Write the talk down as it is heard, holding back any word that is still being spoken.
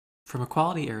From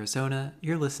Equality, Arizona,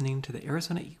 you're listening to the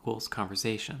Arizona Equals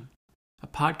Conversation, a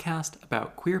podcast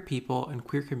about queer people and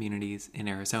queer communities in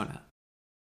Arizona.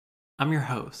 I'm your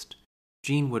host,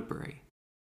 Gene Woodbury,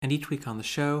 and each week on the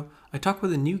show, I talk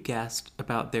with a new guest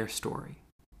about their story.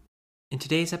 In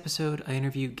today's episode, I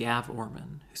interview Gav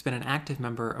Orman, who's been an active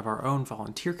member of our own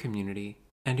volunteer community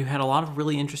and who had a lot of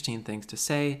really interesting things to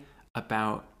say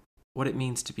about what it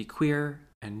means to be queer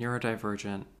and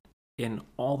neurodivergent in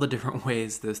all the different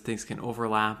ways those things can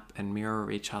overlap and mirror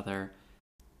each other.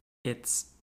 It's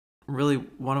really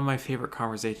one of my favorite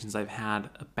conversations I've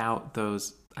had about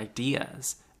those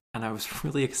ideas, and I was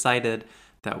really excited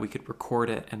that we could record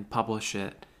it and publish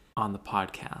it on the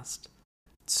podcast.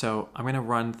 So I'm going to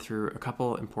run through a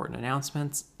couple important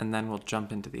announcements, and then we'll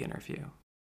jump into the interview.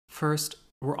 First,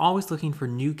 we're always looking for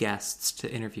new guests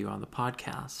to interview on the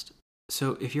podcast.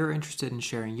 So if you're interested in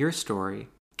sharing your story,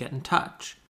 get in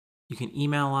touch. You can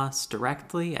email us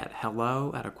directly at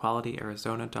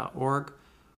hello@equalityarizona.org, or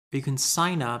you can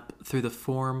sign up through the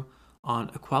form on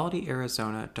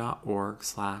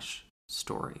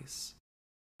equalityarizona.org/stories.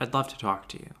 I'd love to talk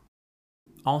to you.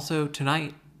 Also,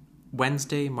 tonight,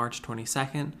 Wednesday, March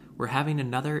 22nd, we're having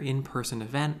another in-person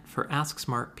event for Ask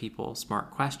Smart People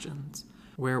Smart Questions,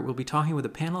 where we'll be talking with a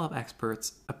panel of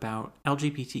experts about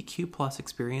LGBTQ+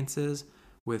 experiences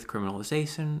with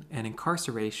criminalization and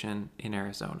incarceration in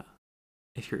Arizona.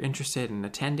 If you're interested in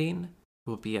attending,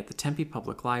 we'll be at the Tempe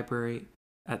Public Library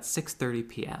at 6:30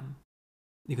 p.m.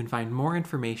 You can find more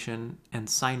information and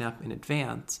sign up in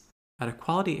advance at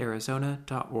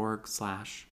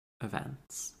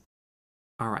equalityarizona.org/events.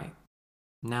 All right,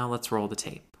 now let's roll the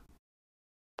tape.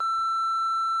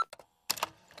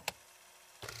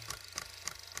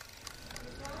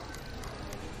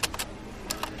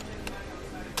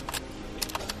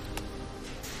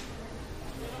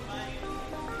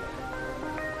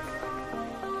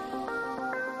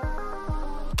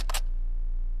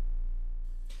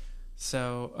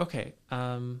 So, okay,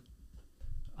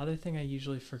 other thing I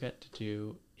usually forget to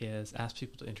do is ask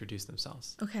people to introduce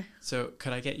themselves. Okay. So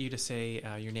could I get you to say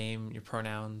your name, your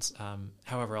pronouns,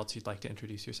 however else you'd like to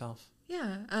introduce yourself?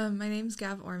 Yeah, my name's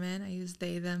Gav Orman. I use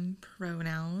they, them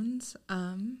pronouns.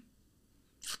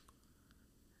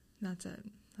 That's it.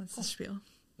 That's the spiel.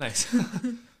 Nice.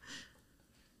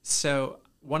 So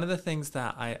one of the things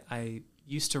that I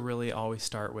used to really always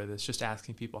start with is just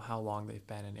asking people how long they've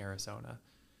been in Arizona.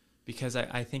 Because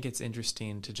I think it's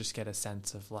interesting to just get a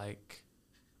sense of, like,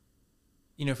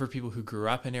 you know, for people who grew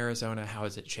up in Arizona, how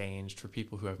has it changed? For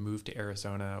people who have moved to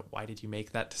Arizona, why did you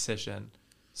make that decision?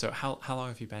 So how long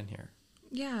have you been here?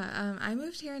 Yeah, I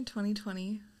moved here in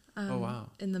 2020. Oh,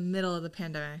 wow. In the middle of the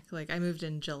pandemic. Like, I moved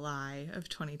in July of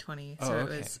 2020, so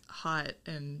okay. It was hot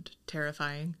and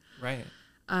terrifying. Right.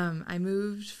 I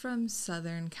moved from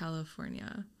Southern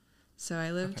California. So I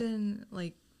lived in,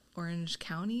 like, Orange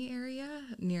County area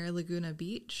near Laguna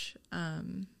Beach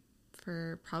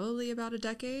for probably about a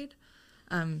decade,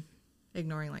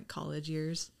 ignoring like college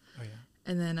years. Oh, yeah.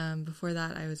 And then before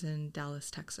that, I was in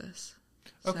Dallas, Texas.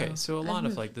 Okay, so a lot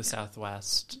of like the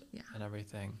Southwest and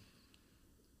everything,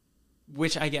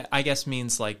 which I guess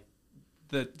means like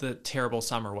the terrible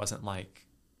summer wasn't like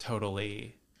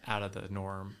totally out of the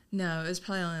norm. No, it was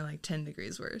probably only like 10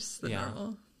 degrees worse than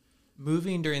normal.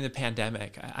 Moving during the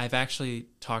pandemic, I've actually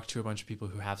talked to a bunch of people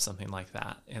who have something like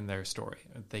that in their story.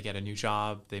 They get a new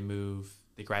job, they move,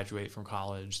 they graduate from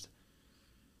college,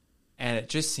 and it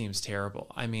just seems terrible.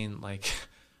 I mean, like,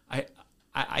 I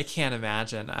can't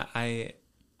imagine. I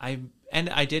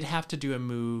did have to do a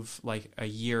move like a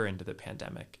year into the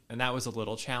pandemic, and that was a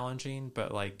little challenging,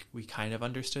 but like we kind of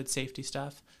understood safety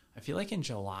stuff. I feel like in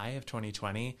July of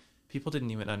 2020, people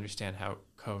didn't even understand how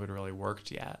COVID really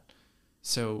worked yet.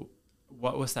 So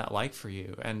what was that like for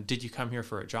you? And did you come here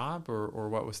for a job, or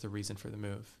what was the reason for the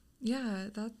move? Yeah,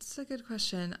 that's a good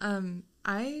question.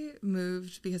 I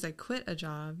moved because I quit a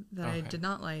job that I did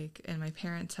not like, and my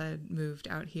parents had moved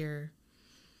out here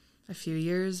a few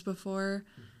years before.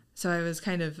 Mm-hmm. So I was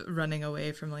kind of running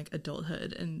away from like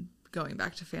adulthood and going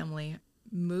back to family.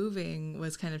 Moving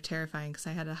was kind of terrifying because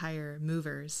I had to hire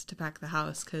movers to pack the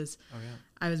house because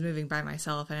I was moving by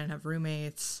myself. I didn't have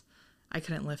roommates. I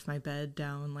couldn't lift my bed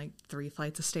down like 3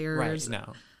 flights of stairs. Right,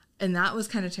 no. And that was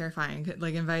kind of terrifying,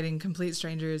 like inviting complete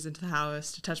strangers into the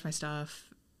house to touch my stuff,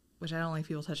 which I don't like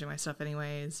people touching my stuff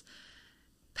anyways.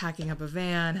 Packing up a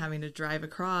van, having to drive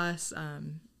across,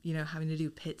 having to do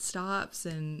pit stops,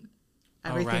 and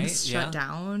everything's shut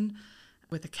down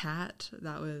with a cat.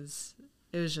 It was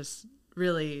just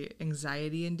really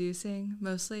anxiety inducing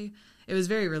mostly. It was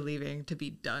very relieving to be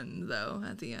done though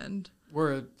at the end.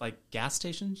 Were like gas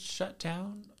stations shut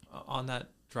down on that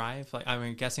drive? Like,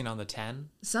 I'm guessing on the 10?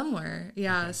 Some were.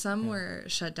 Yeah, okay. Some were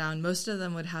shut down. Most of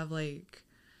them would have like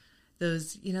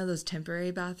those, those temporary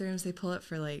bathrooms they pull up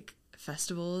for like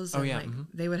festivals. And, like,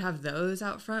 they would have those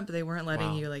out front, but they weren't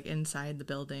letting you like inside the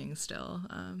building still.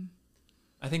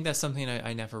 I think that's something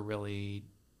I never really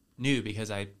knew,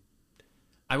 because I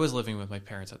was living with my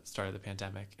parents at the start of the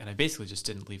pandemic, and I basically just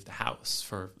didn't leave the house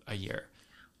for a year.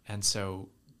 And so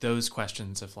those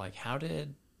questions of like, how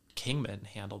did Kingman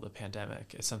handle the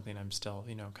pandemic is something I'm still,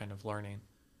 kind of learning.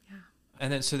 Yeah.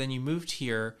 And then you moved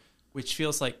here, which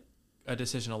feels like a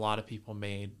decision a lot of people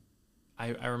made.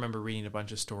 I remember reading a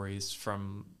bunch of stories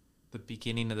from the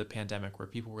beginning of the pandemic where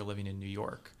people were living in New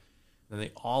York. And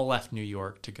they all left New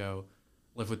York to go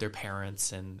live with their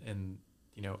parents in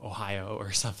Ohio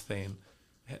or something.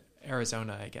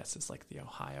 Arizona, I guess, is like the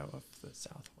Ohio of the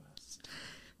Southwest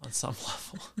on some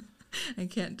level. I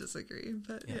can't disagree,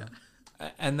 but yeah.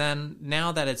 And then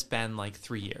now that it's been like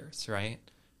 3 years, right?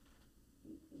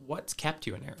 What's kept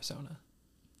you in Arizona?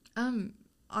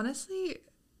 Honestly,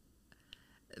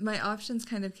 my options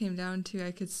kind of came down to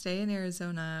I could stay in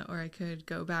Arizona or I could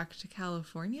go back to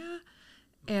California.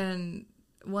 And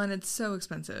one, it's so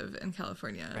expensive in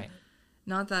California. Right.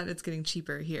 Not that it's getting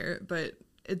cheaper here, but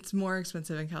it's more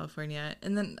expensive in California.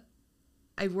 And then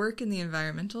I work in the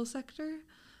environmental sector.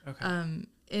 Okay.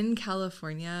 In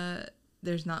California,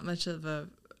 there's not much of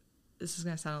this is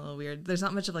going to sound a little weird. There's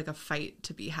not much of like a fight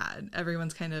to be had.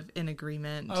 Everyone's kind of in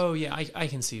agreement. Oh yeah, I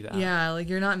can see that. Yeah, like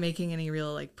you're not making any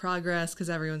real like progress because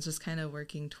everyone's just kind of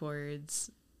working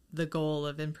towards the goal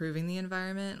of improving the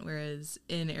environment. Whereas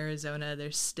in Arizona,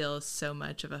 there's still so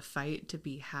much of a fight to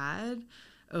be had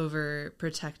over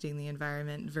protecting the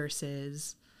environment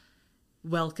versus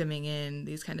welcoming in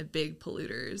these kind of big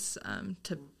polluters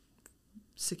to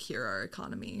secure our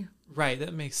economy. Right,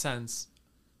 that makes sense.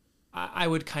 I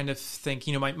would kind of think,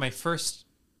 my first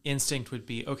instinct would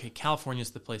be, okay,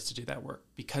 California's the place to do that work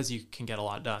because you can get a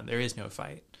lot done. There is no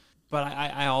fight. But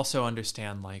I also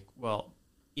understand, like, well,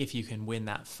 if you can win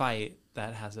that fight,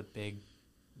 that has a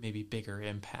maybe bigger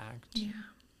impact. Yeah.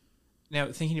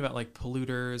 Now, thinking about, like,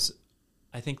 polluters,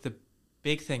 I think the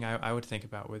big thing I would think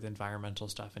about with environmental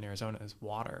stuff in Arizona is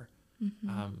water.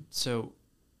 Mm-hmm. So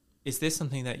is this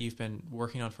something that you've been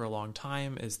working on for a long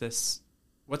time?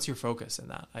 What's your focus in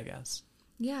that, I guess?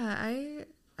 Yeah,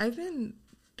 I've been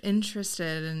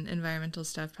interested in environmental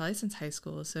stuff probably since high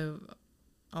school, so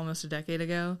almost a decade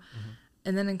ago. Mm-hmm.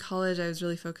 And then in college, I was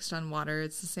really focused on water.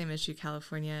 It's the same issue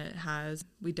California has.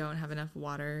 We don't have enough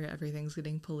water. Everything's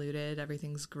getting polluted.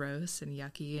 Everything's gross and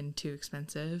yucky and too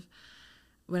expensive.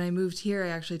 When I moved here, I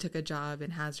actually took a job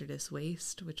in hazardous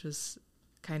waste, which was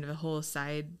kind of a whole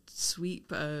side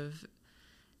sweep of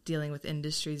dealing with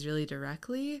industries really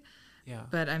directly. Yeah.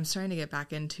 But I'm starting to get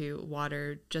back into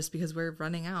water just because we're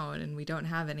running out and we don't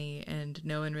have any, and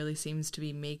no one really seems to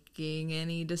be making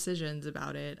any decisions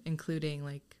about it, including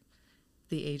like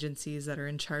the agencies that are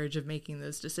in charge of making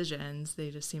those decisions. They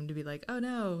just seem to be like, oh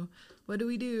no, what do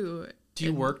we do? Do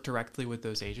you work directly with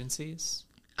those agencies?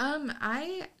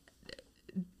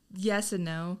 Yes and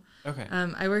no. Okay.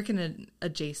 I work in an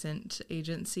adjacent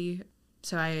agency,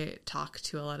 so I talk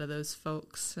to a lot of those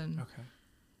folks and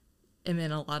am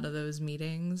in a lot of those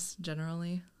meetings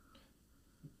generally.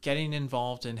 Getting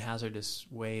involved in hazardous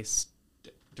waste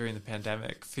during the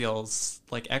pandemic feels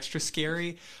like extra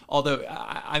scary, although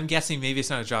I'm guessing maybe it's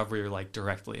not a job where you're like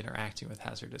directly interacting with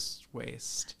hazardous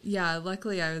waste. Yeah,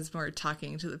 luckily I was more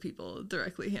talking to the people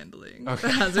directly handling the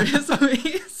hazardous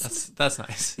waste. That's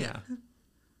nice. Yeah.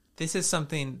 This is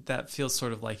something that feels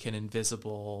sort of like an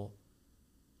invisible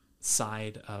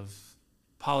side of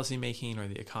policymaking or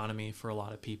the economy for a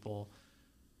lot of people.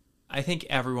 I think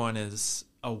everyone is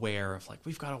aware of like,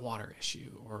 we've got a water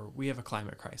issue or we have a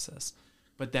climate crisis,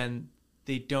 but then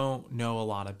they don't know a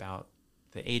lot about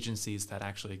the agencies that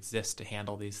actually exist to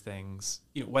handle these things,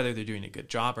 whether they're doing a good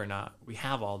job or not. We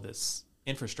have all this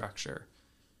infrastructure.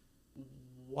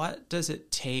 What does it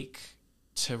take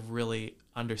to really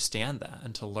understand that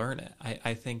and to learn it?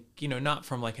 I think, not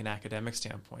from like an academic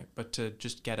standpoint, but to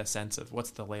just get a sense of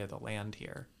what's the lay of the land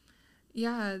here.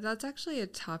 Yeah, that's actually a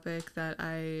topic that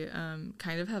I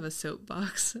kind of have a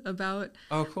soapbox about.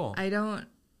 Oh, cool.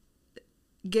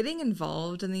 Getting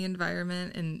involved in the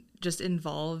environment and just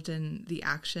involved in the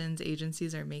actions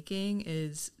agencies are making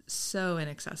is so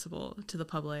inaccessible to the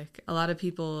public. A lot of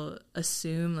people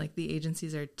assume like the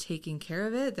agencies are taking care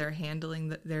of it. They're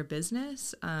handling their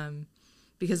business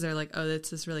because they're like, oh,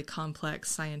 it's this really complex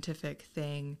scientific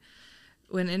thing.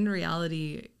 When in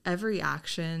reality, every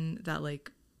action that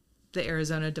like the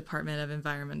Arizona Department of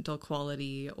Environmental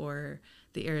Quality or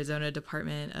the Arizona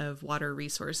Department of Water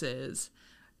Resources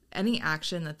any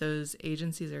action that those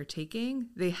agencies are taking,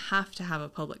 they have to have a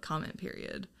public comment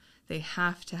period. They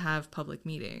have to have public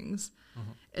meetings.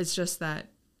 Mm-hmm. It's just that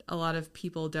a lot of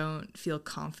people don't feel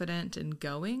confident in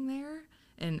going there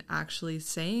and actually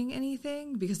saying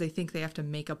anything because they think they have to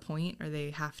make a point or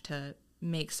they have to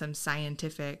make some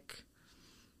scientific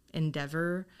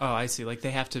endeavor. Oh, I see. Like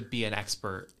they have to be an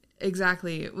expert.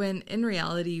 Exactly. When in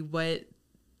reality, what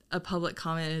a public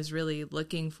comment is really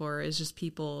looking for is just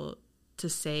people to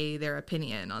say their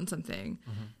opinion on something.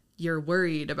 Mm-hmm. You're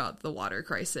worried about the water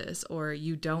crisis, or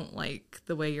you don't like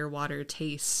the way your water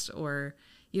tastes, or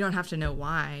you don't have to know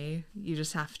why. You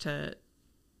just have to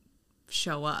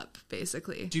show up,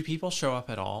 basically. Do people show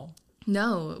up at all?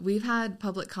 No, we've had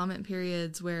public comment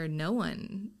periods where no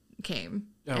one came.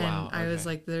 Oh, and wow. I was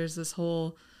like, there's this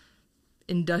whole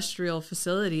industrial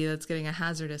facility that's getting a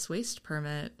hazardous waste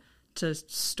permit to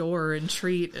store and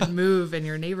treat and move, and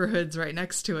your neighborhood's right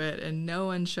next to it, and no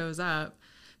one shows up.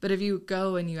 But if you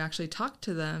go and you actually talk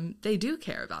to them, they do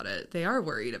care about it. They are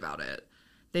worried about it.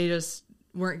 They just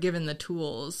weren't given the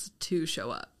tools to show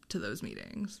up to those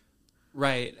meetings.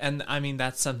 Right. And I mean,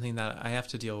 that's something that I have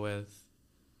to deal with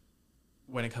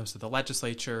when it comes to the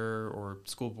legislature or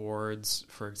school boards,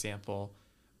 for example.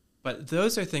 But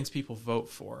those are things people vote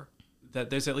for.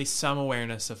 That there's at least some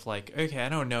awareness of like, okay, I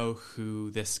don't know who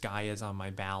this guy is on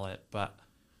my ballot, but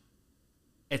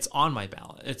it's on my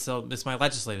ballot. It's my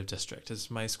legislative district.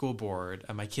 It's my school board,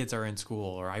 and my kids are in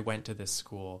school, or I went to this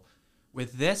school.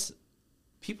 With this,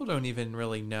 people don't even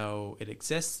really know it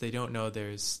exists. They don't know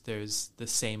there's the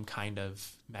same kind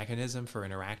of mechanism for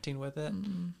interacting with it.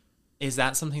 Mm-hmm. Is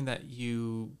that something that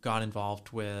you got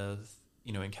involved with,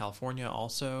 in California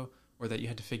also, or that you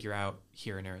had to figure out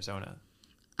here in Arizona?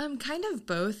 Kind of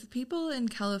both. People in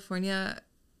California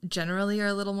generally are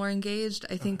a little more engaged.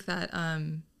 I think that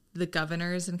the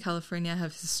governors in California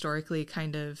have historically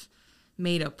kind of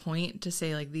made a point to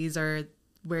say, like, these are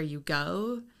where you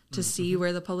go to see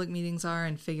where the public meetings are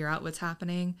and figure out what's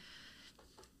happening.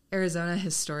 Arizona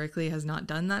historically has not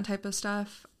done that type of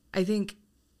stuff. I think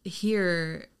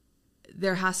here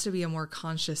there has to be a more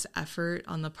conscious effort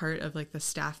on the part of like the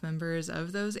staff members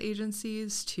of those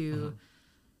agencies to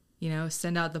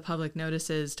send out the public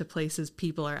notices to places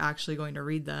people are actually going to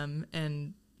read them.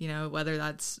 And, whether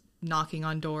that's knocking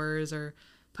on doors or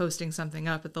posting something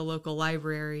up at the local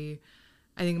library,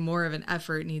 I think more of an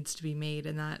effort needs to be made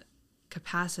in that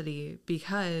capacity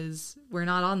because we're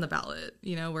not on the ballot.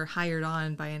 We're hired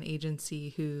on by an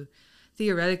agency who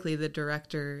theoretically the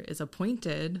director is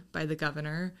appointed by the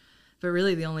governor, but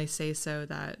really the only say-so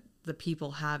that the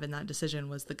people have in that decision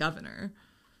was the governor.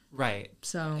 Right.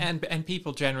 So and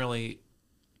people generally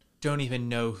don't even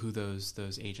know who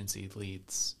those agency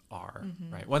leads are.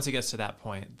 Mm-hmm. Right. Once it gets to that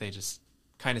point, they just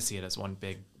kind of see it as one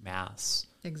big mass.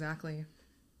 Exactly.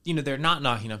 They're not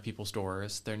knocking on people's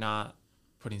doors. They're not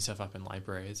putting stuff up in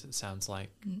libraries, it sounds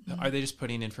like. Mm-hmm. Are they just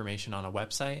putting information on a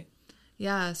website?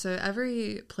 Yeah. So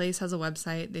every place has a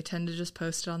website. They tend to just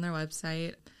post it on their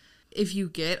website. If you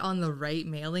get on the right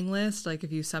mailing list, like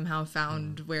if you somehow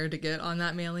found where to get on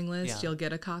that mailing list, you'll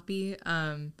get a copy.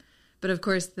 But of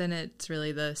course, then it's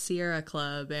really the Sierra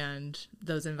Club and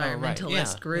those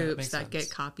environmentalist groups that get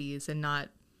copies and not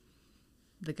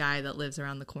the guy that lives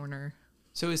around the corner.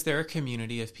 So is there a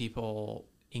community of people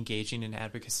engaging in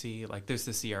advocacy? Like there's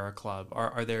the Sierra Club.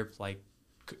 Are there like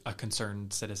a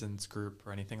concerned citizens group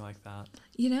or anything like that?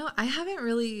 I haven't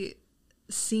really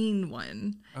seen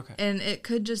one. Okay. And it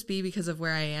could just be because of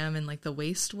where I am in like the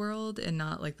waste world and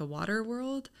not like the water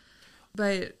world.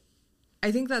 But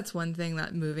I think that's one thing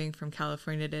that moving from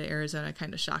California to Arizona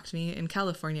kind of shocked me. In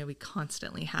California, we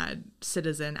constantly had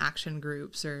citizen action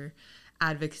groups or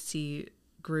advocacy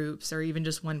groups or even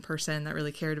just one person that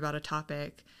really cared about a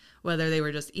topic, whether they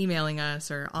were just emailing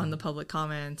us or on the public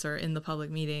comments or in the public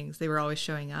meetings, they were always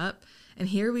showing up. And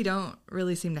here we don't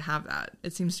really seem to have that.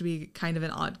 It seems to be kind of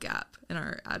an odd gap in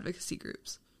our advocacy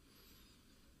groups.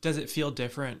 Does it feel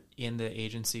different in the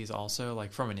agencies also,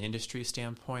 like from an industry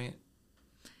standpoint?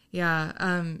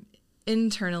 Yeah.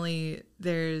 Internally,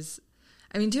 to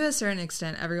a certain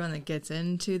extent, everyone that gets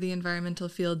into the environmental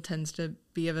field tends to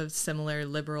be of a similar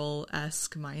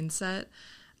liberal-esque mindset.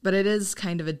 But it is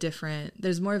kind of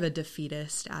there's more of a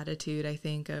defeatist attitude, I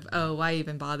think, of, oh, why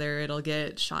even bother? It'll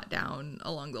get shot down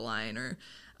along the line. Or,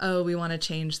 oh, we want to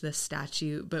change this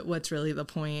statute, but what's really the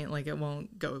point? Like, it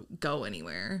won't go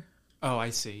anywhere. Oh, I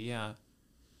see, yeah.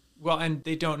 Well, and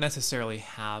they don't necessarily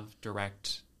have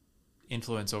direct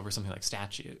influence over something like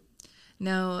statute.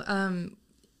 No.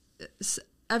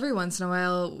 Every once in a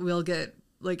while, we'll get,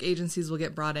 like, agencies will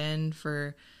get brought in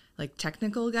for, like,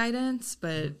 technical guidance,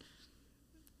 but...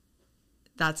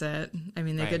 that's it. I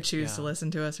mean, they could choose to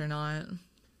listen to us or not.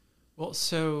 Well,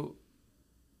 so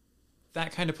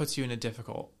that kind of puts you in a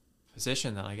difficult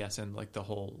position then, I guess, in like the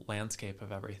whole landscape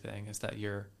of everything, is that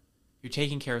you're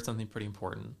taking care of something pretty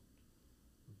important,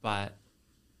 but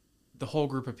the whole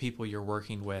group of people you're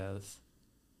working with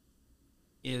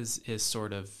is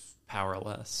sort of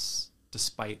powerless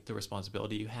despite the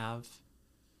responsibility you have.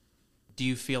 Do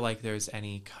you feel like there's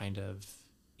any kind of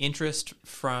interest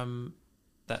from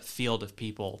that field of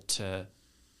people to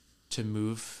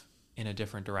move in a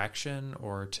different direction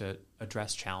or to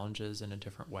address challenges in a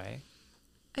different way?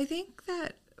 I think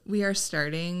that we are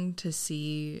starting to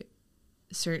see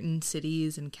certain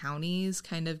cities and counties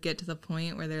kind of get to the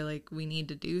point where they're like, we need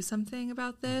to do something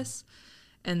about this.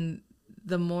 And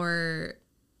the more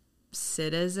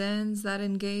citizens that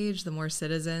engage, the more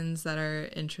citizens that are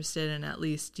interested in at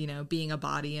least, you know, being a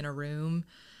body in a room,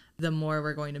 the more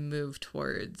we're going to move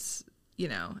towards, you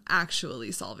know,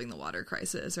 actually solving the water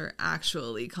crisis or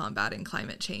actually combating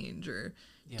climate change or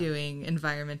doing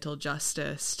environmental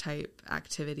justice type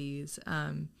activities.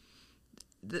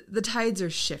 The tides are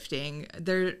shifting.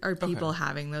 There are people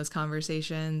having those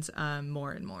conversations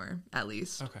more and more, at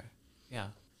least. Okay. Yeah.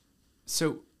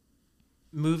 So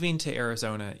moving to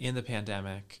Arizona in the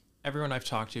pandemic, everyone I've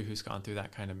talked to who's gone through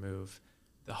that kind of move,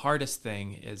 the hardest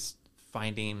thing is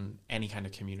finding any kind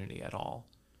of community at all.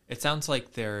 It sounds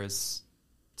like there's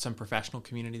some professional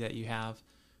community that you have,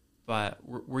 but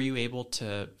were you able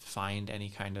to find any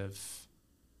kind of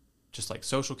just like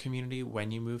social community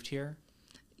when you moved here?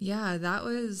 Yeah, that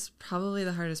was probably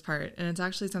the hardest part. And it's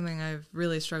actually something I've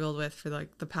really struggled with for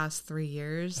like the past 3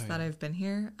 years that I've been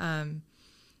here.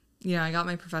 You know, I got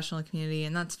my professional community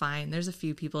and that's fine. There's a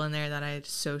few people in there that I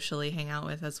socially hang out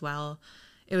with as well.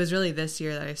 It was really this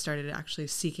year that I started actually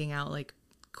seeking out like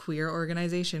queer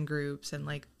organization groups and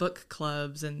like book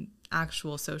clubs and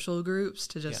actual social groups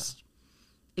to just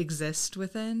exist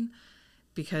within,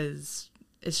 because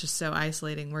it's just so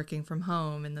isolating working from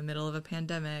home in the middle of a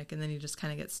pandemic. And then you just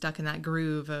kind of get stuck in that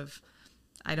groove of,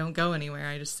 I don't go anywhere.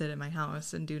 I just sit in my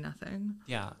house and do nothing.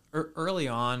 Yeah. Early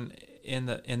on in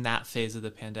that phase of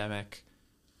the pandemic,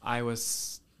 I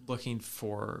was looking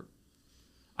for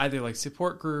either like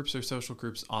support groups or social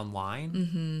groups online.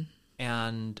 Mm-hmm.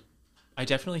 And I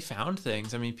definitely found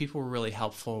things. I mean, people were really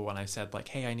helpful when I said like,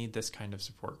 hey, I need this kind of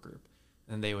support group.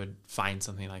 And they would find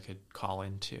something I could call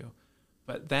into.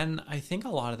 But then I think a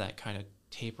lot of that kind of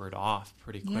tapered off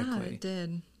pretty quickly. Yeah, it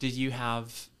did. Did you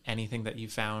have anything that you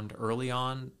found early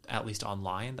on, at least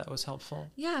online, that was helpful?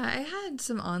 Yeah, I had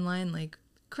some online like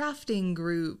crafting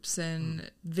groups and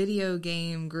video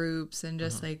game groups, and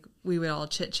just like we would all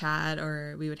chit chat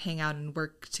or we would hang out and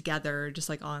work together just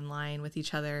like online with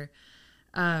each other.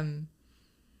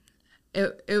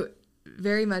 It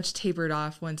very much tapered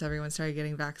off once everyone started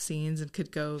getting vaccines and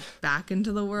could go back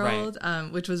into the world,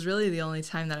 which was really the only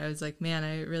time that I was like, man,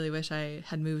 I really wish I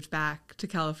had moved back to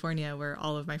California where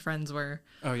all of my friends were.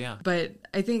 Oh, yeah. But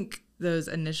I think those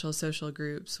initial social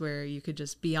groups where you could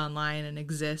just be online and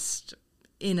exist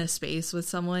in a space with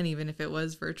someone, even if it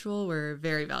was virtual, were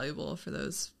very valuable for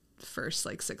those first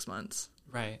like 6 months.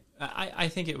 Right. I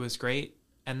think it was great.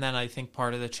 And then I think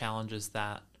part of the challenge is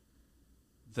that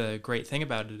the great thing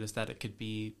about it is that it could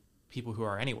be people who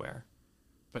are anywhere,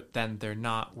 but then they're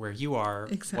not where you are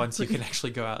once you can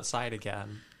actually go outside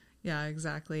again. Yeah,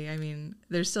 exactly. I mean,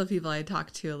 there's still people I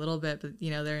talk to a little bit, but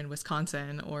you know, they're in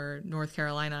Wisconsin or North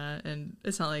Carolina, and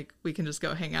it's not like we can just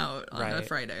go hang out on a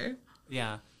Friday.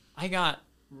 Yeah. I got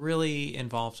really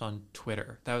involved on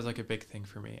Twitter. That was like a big thing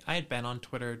for me. I had been on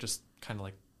Twitter just kind of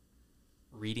like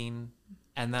reading,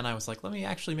 and then I was like, let me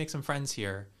actually make some friends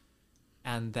here.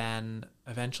 And then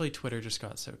eventually Twitter just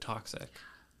got so toxic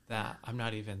that I'm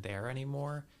not even there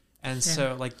anymore. And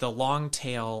so like the long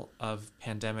tail of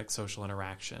pandemic social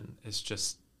interaction is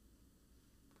just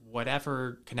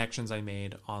whatever connections I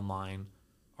made online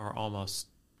are almost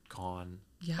gone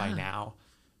by now.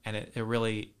 And it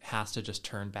really has to just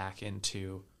turn back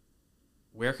into,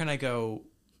 where can I go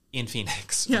in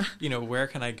Phoenix? Yeah. You know, where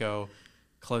can I go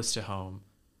close to home?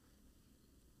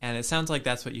 And it sounds like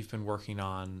that's what you've been working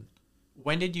on.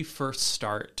 When did you first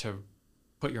start to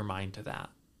put your mind to that?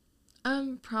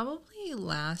 Probably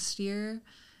last year.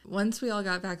 Once we all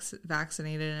got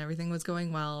vaccinated and everything was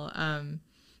going well,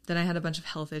 then I had a bunch of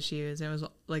health issues. And it was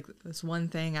like this one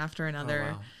thing after another.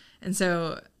 Oh, wow. And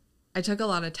so I took a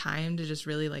lot of time to just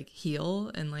really like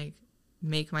heal and like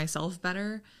make myself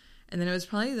better. And then it was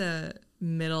probably the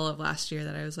middle of last year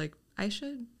that I was like, I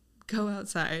should go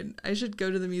outside. I should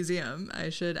go to the museum. I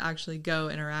should actually go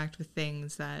interact with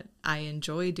things that I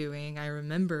enjoy doing. I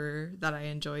remember that I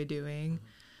enjoy doing,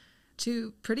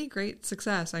 to pretty great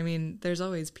success. I mean, there's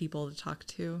always people to talk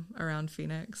to around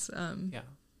Phoenix.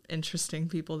 Interesting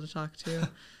people to talk to.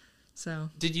 So,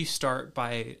 did you start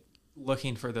by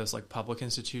looking for those like public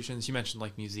institutions? You mentioned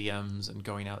like museums and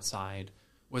going outside.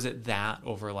 Was it that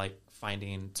over like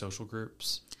finding social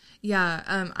groups?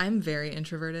 Yeah, I'm very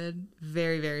introverted,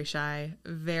 very, very shy,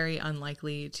 very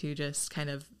unlikely to just kind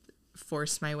of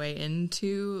force my way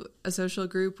into a social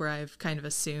group where I've kind of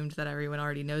assumed that everyone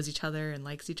already knows each other and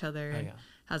likes each other and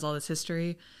has all this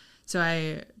history. So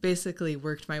I basically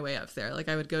worked my way up there. Like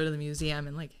I would go to the museum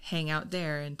and like hang out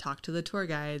there and talk to the tour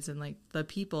guides and like the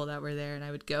people that were there. And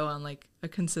I would go on like a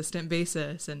consistent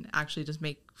basis and actually just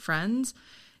make friends,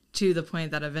 to the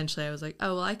point that eventually I was like,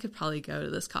 oh, well, I could probably go to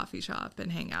this coffee shop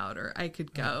and hang out, or I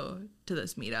could go to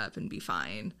this meetup and be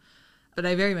fine. But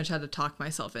I very much had to talk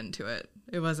myself into it.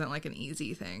 It wasn't like an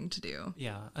easy thing to do.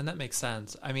 Yeah, and that makes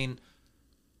sense. I mean,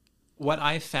 what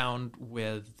I found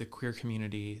with the queer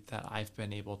community that I've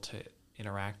been able to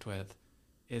interact with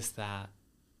is that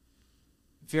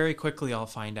very quickly I'll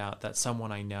find out that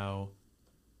someone I know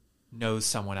knows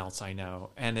someone else I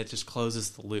know, and it just closes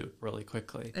the loop really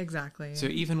quickly. Exactly. So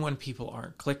even when people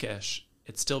aren't cliquish,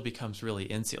 it still becomes really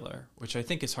insular, which I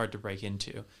think is hard to break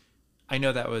into. I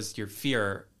know that was your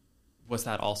fear. Was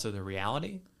that also the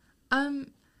reality?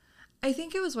 I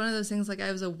think it was one of those things, like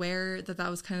I was aware that that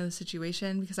was kind of the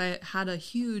situation because I had a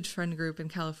huge friend group in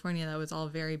California that was all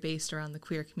very based around the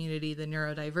queer community, the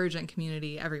neurodivergent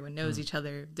community. Everyone knows each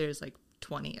other. There's like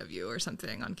 20 of you or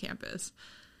something on campus.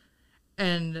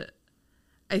 And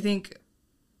I think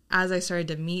as I started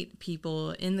to meet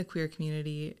people in the queer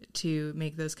community to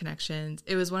make those connections,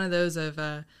 it was one of those of,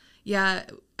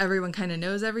 everyone kind of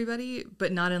knows everybody,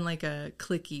 but not in like a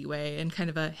cliquey way, and kind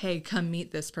of a, hey, come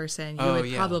meet this person. You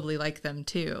would probably like them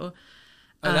too.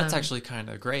 Oh, that's actually kind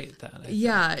of great then.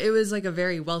 It was like a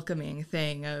very welcoming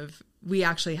thing of, we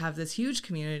actually have this huge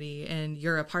community and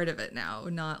you're a part of it now.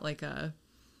 Not like a,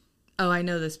 oh, I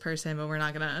know this person, but we're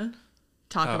not going to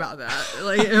talk about that.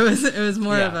 Like it was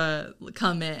more of a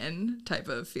come in type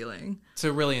of feeling.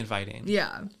 So really inviting.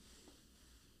 Yeah.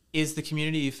 Is the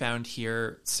community you found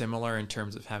here similar in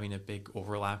terms of having a big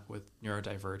overlap with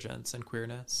neurodivergence and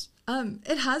queerness?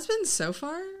 It has been so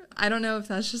far. I don't know if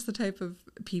that's just the type of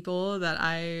people that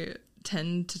I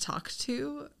tend to talk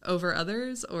to over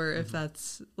others, or if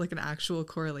that's like an actual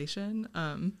correlation.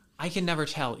 I can never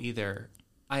tell either.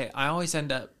 I always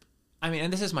end up,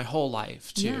 and this is my whole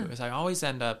life too, is I always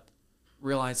end up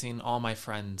realizing all my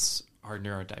friends are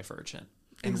neurodivergent.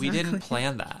 And we didn't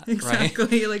plan that,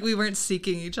 exactly. Right? Like we weren't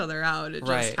seeking each other out. It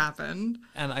just happened.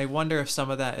 And I wonder if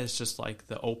some of that is just like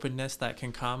the openness that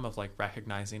can come of like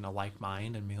recognizing a like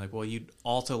mind and being like, well, you'd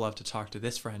also love to talk to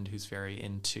this friend who's very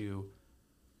into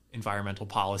environmental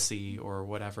policy or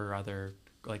whatever other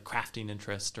like crafting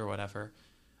interest or whatever.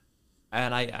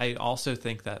 And I also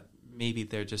think that maybe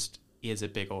there just is a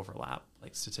big overlap,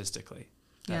 like statistically.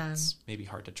 That's maybe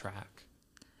hard to track.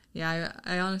 Yeah,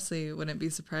 I honestly wouldn't be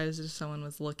surprised if someone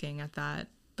was looking at that,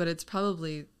 but it's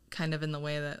probably kind of in the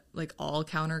way that like all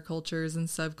countercultures and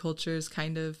subcultures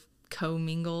kind of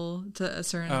commingle to a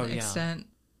certain extent.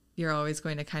 You're always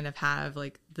going to kind of have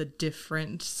like the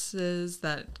differences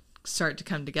that start to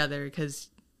come together because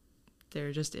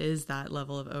there just is that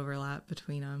level of overlap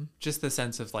between them. Just the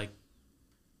sense of like,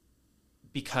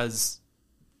 because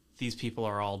these people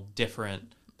are all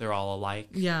different, they're all alike.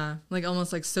 Yeah, like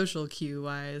almost like social cue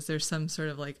wise, there's some sort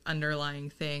of like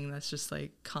underlying thing that's just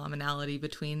like commonality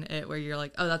between it where you're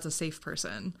like, oh, that's a safe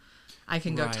person. I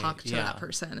can go talk to that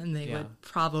person and they would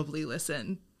probably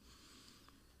listen.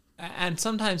 And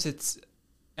sometimes it's,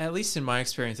 at least in my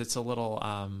experience, it's a little,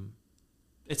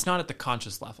 it's not at the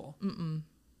conscious level. You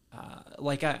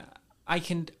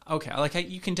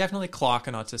can definitely clock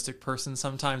an autistic person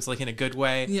sometimes, like in a good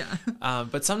way. Yeah.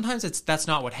 But sometimes that's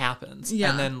not what happens.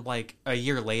 Yeah. And then like a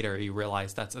year later, you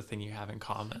realize that's a thing you have in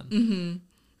common. Mm-hmm.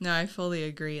 No, I fully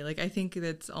agree. Like, I think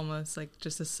it's almost like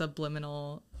just a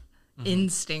subliminal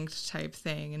instinct type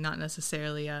thing and not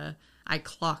necessarily I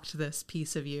clocked this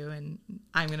piece of you and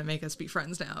I'm going to make us be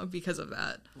friends now because of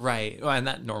that. Right. Well, and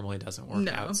that normally doesn't work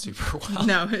out super well.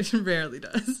 No, it rarely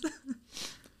does.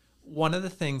 One of the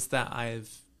things that I've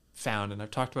found, and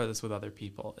I've talked about this with other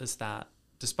people, is that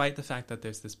despite the fact that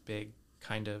there's this big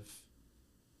kind of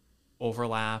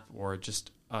overlap or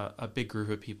just a big group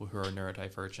of people who are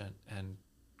neurodivergent and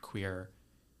queer,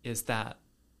 is that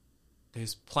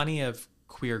there's plenty of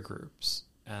queer groups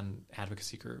and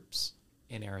advocacy groups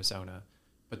in Arizona,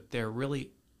 but there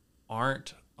really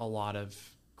aren't a lot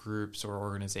of groups or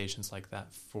organizations like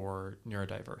that for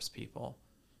neurodiverse people.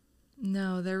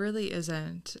 No, there really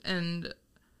isn't. And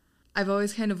I've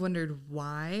always kind of wondered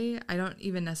why. I don't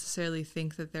even necessarily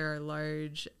think that there are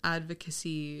large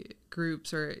advocacy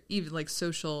groups or even like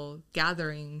social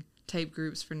gathering type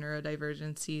groups for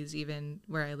neurodivergencies, even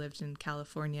where I lived in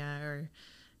California, or,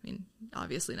 I mean,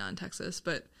 obviously not in Texas,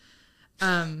 but,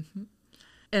 and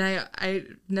I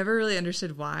never really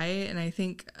understood why. And I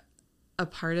think a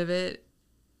part of it,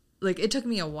 like, it took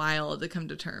me a while to come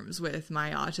to terms with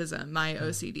my autism, my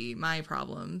OCD, my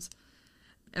problems.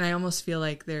 And I almost feel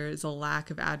like there's a lack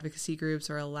of advocacy groups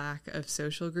or a lack of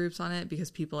social groups on it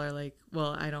because people are like,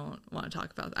 well, I don't want to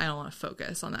talk about, I don't want to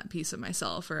focus on that piece of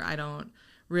myself, or I don't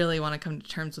really want to come to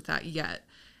terms with that yet.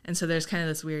 And so there's kind of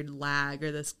this weird lag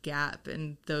or this gap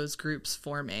in those groups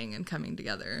forming and coming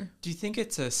together. Do you think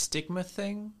it's a stigma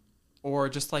thing or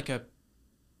just like a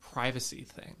privacy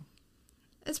thing?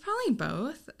 It's probably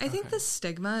both. I think the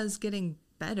stigma is getting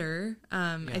better.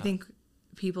 I think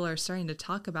people are starting to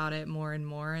talk about it more and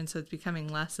more, and so it's becoming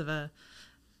less of a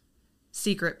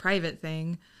secret private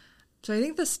thing. So I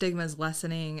think the stigma is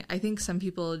lessening. I think some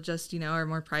people just, are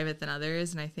more private than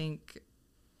others, and I think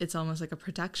it's almost like a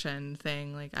protection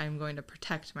thing. Like, I'm going to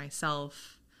protect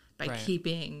myself by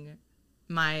keeping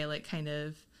my like kind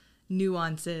of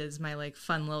nuances, my like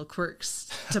fun little quirks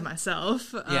to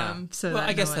myself. So well,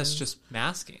 I guess that's just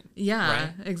masking. Yeah,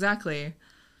 right? Exactly.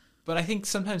 But I think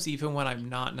sometimes even when I'm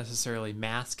not necessarily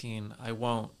masking, I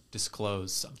won't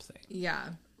disclose something. Yeah.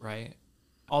 Right?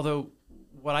 Although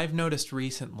what I've noticed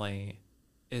recently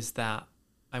is that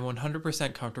I'm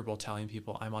 100% comfortable telling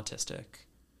people I'm autistic.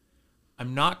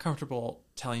 I'm not comfortable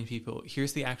telling people,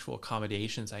 here's the actual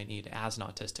accommodations I need as an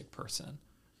autistic person.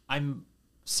 I'm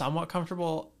somewhat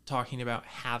comfortable talking about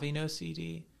having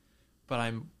OCD, but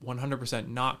I'm 100%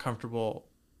 not comfortable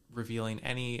revealing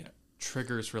any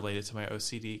triggers related to my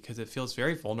OCD because it feels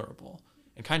very vulnerable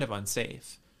and kind of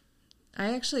unsafe.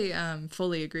 I actually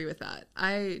fully agree with that.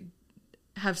 I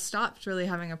have stopped really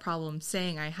having a problem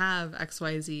saying I have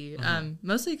XYZ,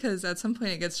 mostly because at some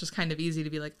point it gets just kind of easy to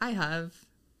be like, I have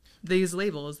these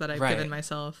labels that I've given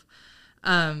myself.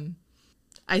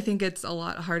 I think it's a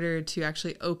lot harder to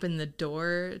actually open the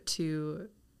door to,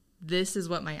 this is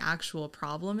what my actual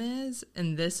problem is,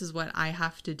 and this is what I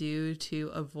have to do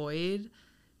to avoid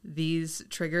these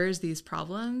triggers, these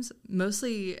problems,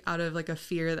 mostly out of like a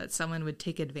fear that someone would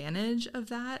take advantage of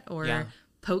that or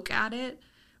poke at it,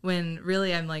 when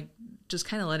really I'm like just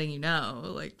kind of letting you know,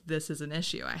 like, this is an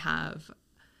issue I have.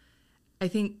 I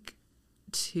think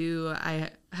too, I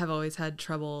have always had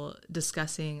trouble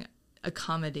discussing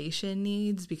accommodation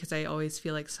needs because I always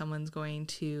feel like someone's going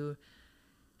to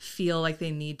feel like they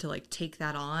need to like take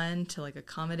that on to like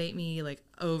accommodate me like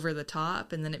over the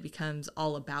top, and then it becomes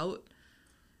all about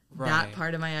that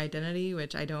part of my identity,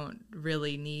 which I don't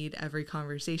really need every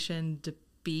conversation to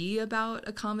be about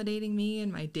accommodating me in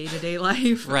my day-to-day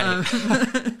life.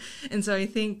 And so I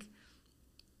think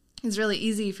it's really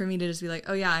easy for me to just be like,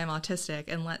 oh yeah, I'm autistic,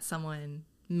 and let someone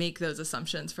make those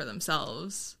assumptions for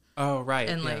themselves.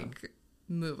 And like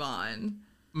move on.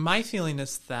 My feeling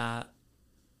is that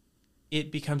it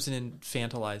becomes an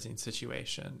infantilizing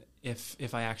situation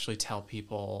if I actually tell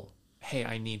people, hey,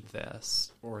 I need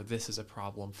this, or this is a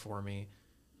problem for me.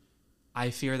 I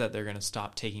fear that they're going to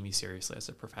stop taking me seriously as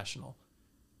a professional.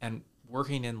 And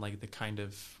working in like the kind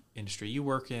of industry you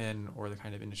work in, or the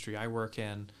kind of industry I work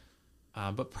in,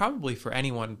 but probably for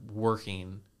anyone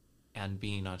working and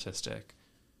being autistic,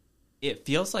 it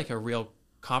feels like a real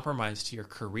compromise to your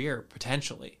career,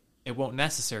 potentially. It won't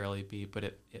necessarily be, but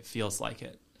it feels like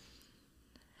it.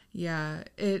 Yeah,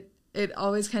 it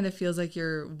always kind of feels like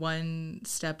you're one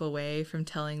step away from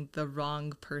telling the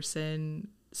wrong person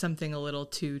something a little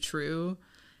too true,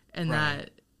 and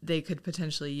that they could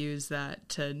potentially use that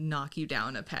to knock you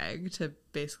down a peg, to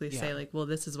basically say like, well,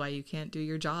 this is why you can't do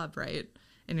your job right.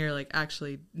 And you're like,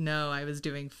 actually, no, I was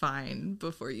doing fine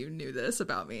before you knew this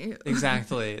about me.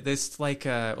 Exactly. There's like,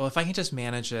 well, if I can just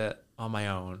manage it on my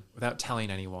own without telling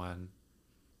anyone,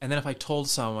 and then if I told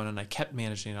someone and I kept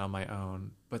managing it on my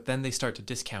own, but then they start to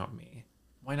discount me,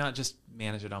 why not just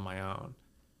manage it on my own?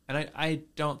 And I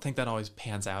don't think that always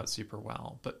pans out super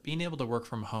well. But being able to work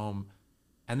from home,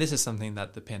 and this is something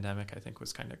that the pandemic I think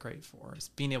was kind of great for, is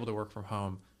being able to work from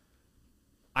home.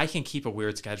 I can keep a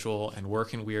weird schedule and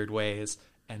work in weird ways,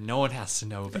 and no one has to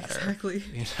know better. Exactly.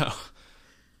 You know?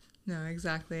 No,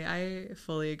 exactly. I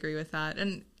fully agree with that.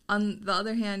 And on the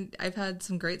other hand, I've had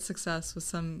some great success with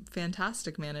some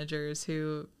fantastic managers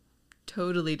who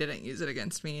totally didn't use it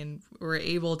against me and were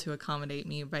able to accommodate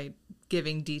me by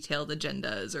giving detailed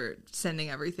agendas or sending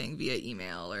everything via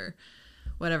email or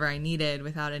whatever I needed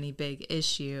without any big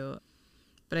issue.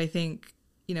 But I think,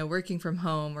 working from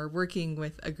home or working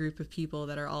with a group of people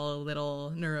that are all a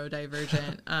little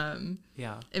neurodivergent,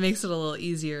 it makes it a little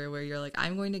easier where you're like,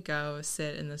 I'm going to go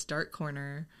sit in this dark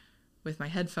corner with my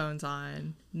headphones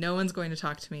on. No one's going to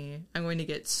talk to me. I'm going to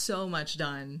get so much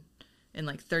done in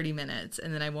like 30 minutes,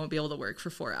 and then I won't be able to work for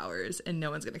 4 hours, and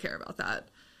no one's going to care about that.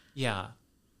 Yeah.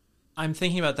 I'm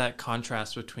thinking about that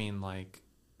contrast between like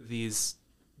these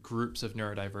groups of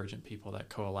neurodivergent people that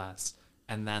coalesce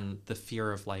and then the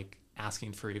fear of like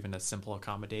asking for even a simple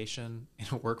accommodation in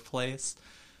a workplace.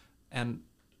 And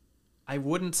I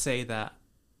wouldn't say that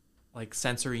like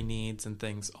sensory needs and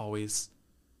things always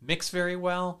mix very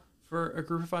well for a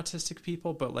group of autistic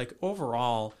people, but like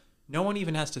overall, no one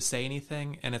even has to say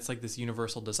anything, and it's like this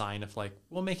universal design of like,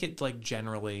 we'll make it like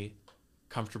generally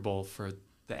comfortable for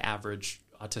the average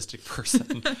autistic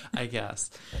person, I guess.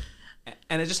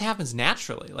 And it just happens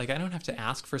naturally. Like, I don't have to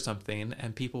ask for something,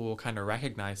 and people will kind of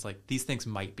recognize like these things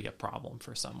might be a problem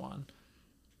for someone.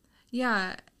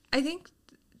 Yeah, I think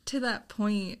to that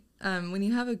point, when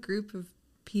you have a group of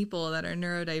people that are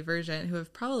neurodivergent who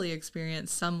have probably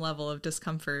experienced some level of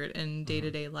discomfort in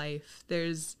day-to-day life,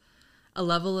 there's a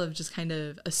level of just kind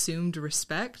of assumed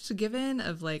respect given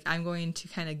of like, I'm going to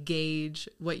kind of gauge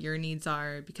what your needs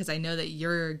are because I know that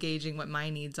you're gauging what my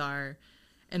needs are,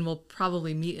 and we'll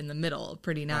probably meet in the middle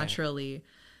pretty naturally.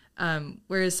 Right.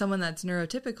 Whereas someone that's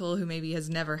neurotypical who maybe has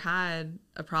never had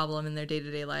a problem in their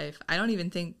day-to-day life, I don't even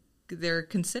think they're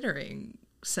considering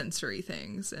sensory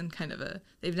things and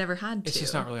they've never had to. It's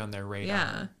just not really on their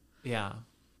radar. Yeah.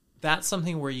 That's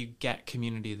something where you get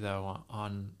community, though,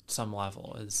 on some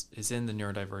level, is in the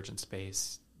neurodivergent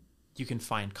space. You can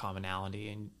find commonality,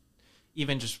 and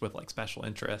even just with like special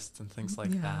interests and things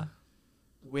like that.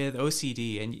 With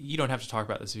OCD, and you don't have to talk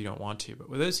about this if you don't want to, but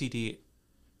with OCD,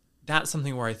 that's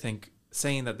something where I think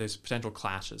saying that there's potential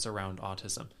clashes around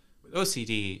autism. With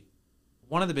OCD,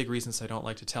 one of the big reasons I don't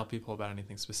like to tell people about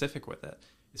anything specific with it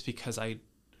is because I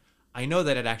know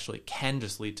that it actually can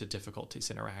just lead to difficulties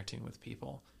interacting with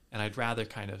people. And I'd rather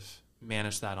kind of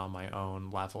manage that on my own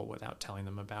level without telling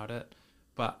them about it.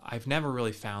 But I've never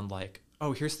really found like,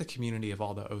 oh, here's the community of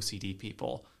all the OCD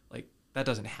people. Like, that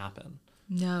doesn't happen.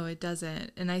 No, it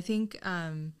doesn't. And I think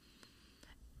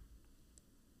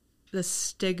the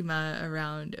stigma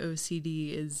around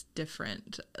OCD is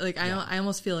different. Like, I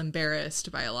almost feel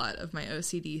embarrassed by a lot of my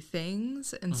OCD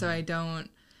things. And so I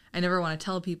never want to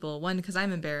tell people, one, because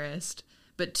I'm embarrassed,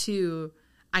 but two,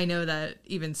 I know that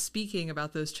even speaking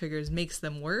about those triggers makes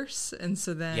them worse. And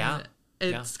so then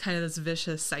it's kind of this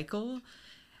vicious cycle.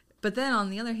 But then on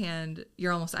the other hand,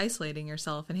 you're almost isolating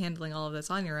yourself and handling all of this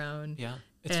on your own. Yeah.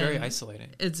 It's very isolating.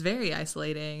 It's very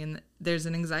isolating. And there's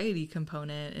an anxiety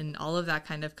component, and all of that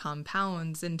kind of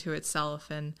compounds into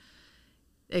itself, and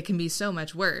it can be so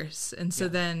much worse. And so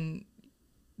then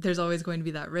there's always going to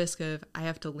be that risk of, I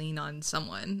have to lean on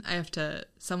someone.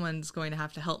 Someone's going to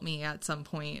have to help me at some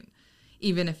point.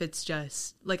 Even if it's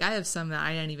just, like, I have some that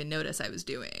I didn't even notice I was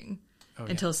doing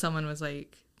until someone was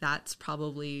like, that's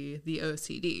probably the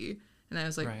OCD. And I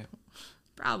was like,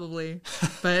 probably.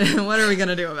 But what are we going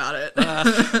to do about it?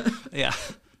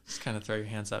 Just kind of throw your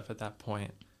hands up at that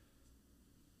point.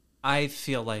 I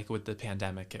feel like with the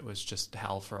pandemic, it was just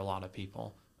hell for a lot of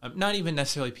people. Not even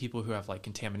necessarily people who have, like,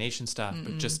 contamination stuff,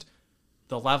 but just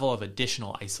the level of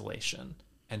additional isolation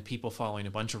and people following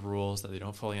a bunch of rules that they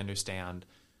don't fully understand.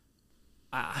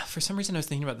 For some reason, I was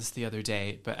thinking about this the other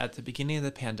day, but at the beginning of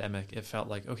the pandemic, it felt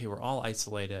like, okay, we're all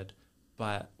isolated,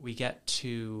 but we get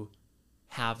to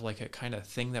have like a kind of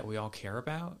thing that we all care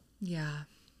about. Yeah.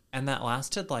 And that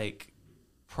lasted like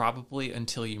probably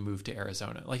until you moved to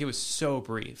Arizona. Like, it was so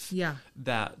brief. Yeah.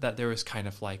 That there was kind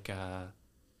of like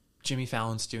Jimmy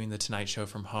Fallon's doing the Tonight Show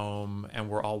from home, and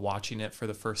we're all watching it for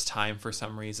the first time for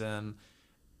some reason.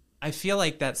 I feel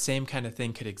like that same kind of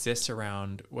thing could exist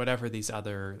around whatever these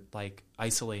other like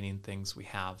isolating things we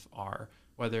have are,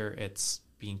 whether it's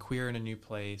being queer in a new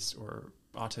place or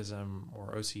autism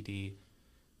or OCD.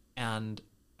 And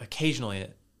occasionally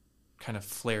it kind of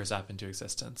flares up into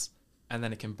existence, and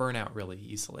then it can burn out really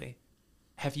easily.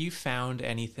 Have you found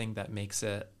anything that makes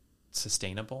it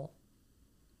sustainable?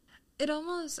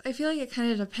 I feel like it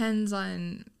kind of depends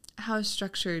on how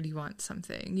structured you want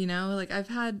something, you know? Like, I've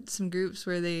had some groups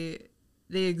where they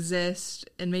exist,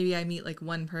 and maybe I meet like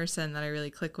one person that I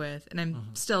really click with, and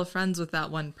I'm still friends with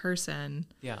that one person.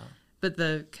 Yeah. But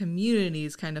the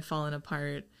community's kind of fallen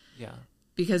apart. Yeah.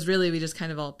 Because really we just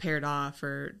kind of all paired off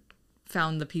or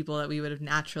found the people that we would have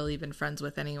naturally been friends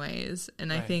with anyways.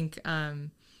 And I think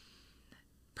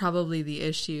probably the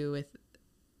issue with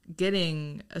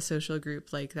getting a social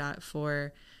group like that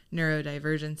for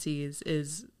neurodivergencies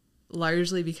is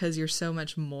largely because you're so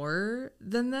much more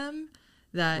than them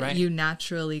that Right. you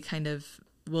naturally kind of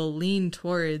will lean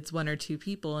towards one or two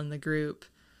people in the group.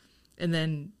 And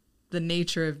then the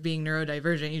nature of being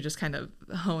neurodivergent, you just kind of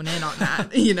hone in on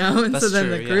that, you know? And That's so then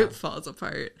true, the group yeah. falls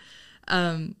apart,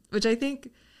 which I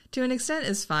think to an extent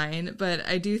is fine. But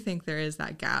I do think there is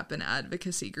that gap in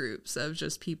advocacy groups of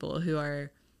just people who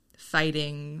are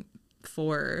fighting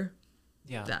for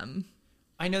them.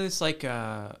 I know there's like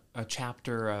a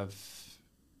chapter of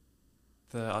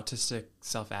the Autistic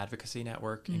Self-Advocacy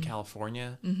Network in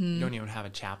California. Mm-hmm. You don't even have a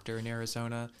chapter in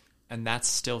Arizona. And that's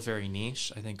still very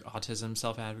niche. I think autism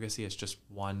self-advocacy is just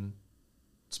one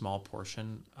small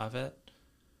portion of it.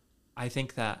 I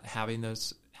think that having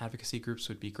those advocacy groups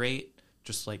would be great.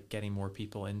 Just like getting more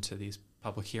people into these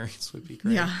public hearings would be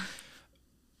great. Yeah.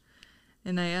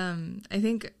 And I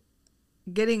think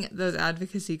getting those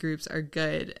advocacy groups are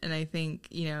good. And I think,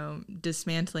 you know,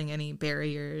 dismantling any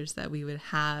barriers that we would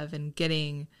have and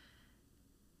getting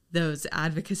those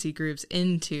advocacy groups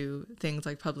into things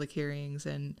like public hearings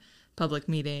and public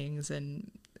meetings and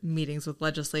meetings with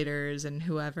legislators and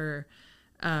whoever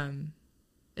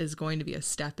is going to be a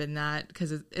step in that,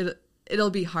 because it'll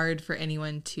be hard for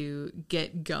anyone to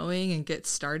get going and get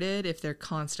started if they're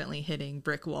constantly hitting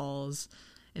brick walls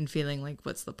and feeling like,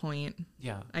 what's the point?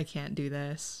 Yeah. I can't do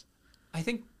this. I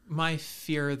think my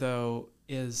fear, though,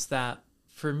 is that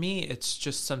for me, it's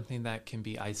just something that can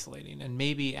be isolating. And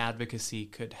maybe advocacy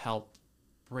could help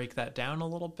break that down a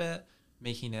little bit,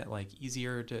 making it like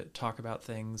easier to talk about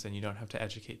things and you don't have to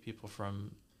educate people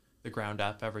from the ground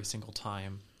up every single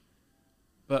time.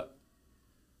 But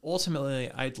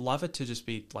ultimately, I'd love it to just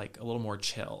be like a little more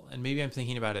chill. And maybe I'm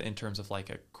thinking about it in terms of like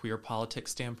a queer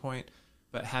politics standpoint,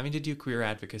 but having to do queer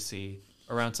advocacy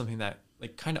around something that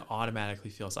like kind of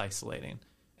automatically feels isolating.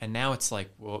 And now it's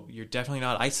like, well, you're definitely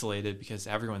not isolated because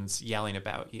everyone's yelling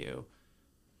about you,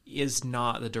 is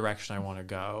not the direction I want to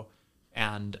go.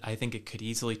 And I think it could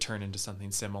easily turn into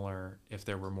something similar if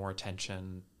there were more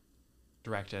attention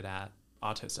directed at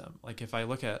autism. Like if I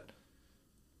look at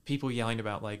people yelling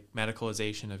about like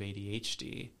medicalization of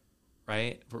ADHD,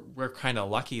 right? We're kind of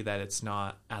lucky that it's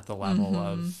not at the level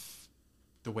of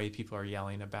the way people are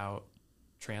yelling about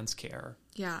trans care.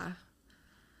 Yeah.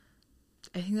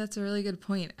 I think that's a really good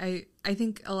point. I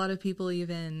think a lot of people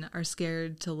even are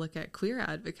scared to look at queer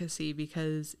advocacy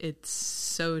because it's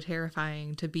so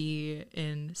terrifying to be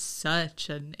in such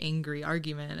an angry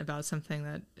argument about something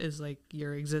that is like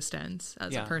your existence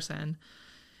as a person,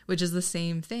 which is the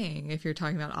same thing. If you're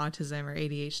talking about autism or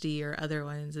ADHD or other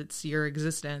ones, it's your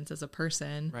existence as a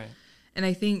person. Right. And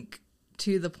I think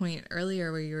to the point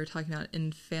earlier where you were talking about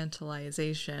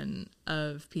infantilization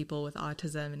of people with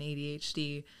autism and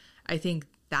ADHD, I think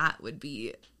that would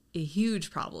be a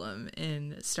huge problem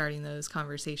in starting those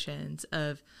conversations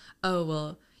of, oh,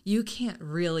 well, you can't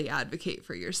really advocate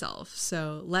for yourself,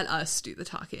 so let us do the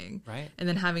talking. Right. And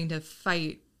then having to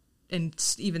fight and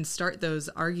even start those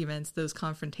arguments, those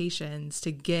confrontations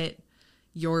to get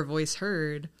your voice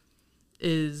heard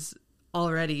is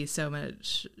already so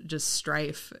much just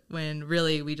strife when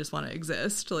really we just want to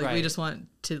exist. Like we just want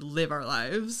to live our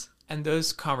lives. And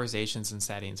those conversations and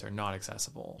settings are not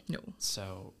accessible. No.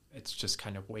 So it's just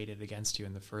kind of weighted against you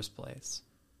in the first place.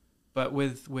 But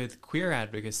with queer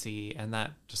advocacy and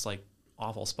that just like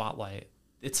awful spotlight,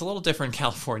 it's a little different in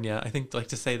California, I think, like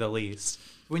to say the least.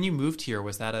 When you moved here,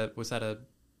 was that a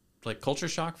like culture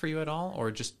shock for you at all?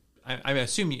 Or just, I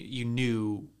assume you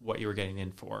knew what you were getting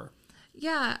in for.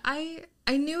 Yeah, I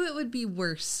knew it would be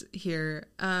worse here.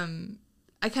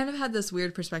 I kind of had this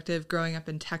weird perspective growing up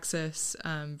in Texas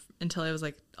until I was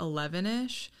like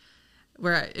 11-ish,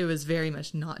 where it was very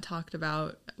much not talked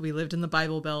about. We lived in the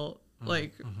Bible Belt.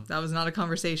 Like, that was not a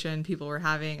conversation people were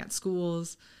having at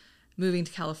schools. Moving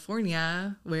to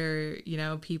California, where, you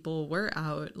know, people were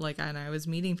out, like, and I was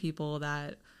meeting people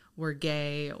that were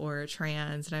gay or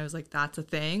trans, and I was like, that's a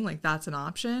thing, like, that's an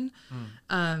option.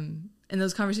 And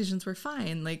those conversations were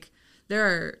fine. Like, there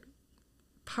are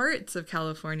parts of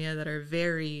California that are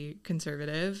very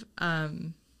conservative,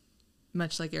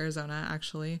 much like Arizona,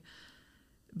 actually.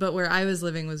 But where I was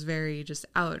living was very just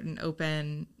out and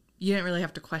open. You didn't really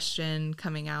have to question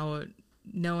coming out.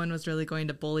 No one was really going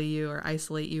to bully you or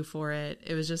isolate you for it.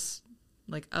 It was just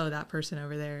like, oh, that person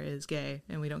over there is gay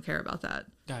and we don't care about that.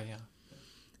 Yeah.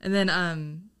 And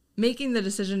then making the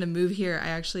decision to move here,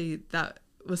 that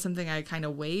was something I kind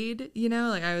of weighed, you know,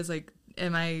 like I was like,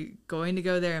 am I going to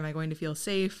go there? Am I going to feel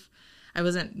safe? I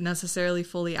wasn't necessarily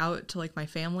fully out to like my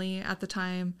family at the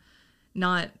time,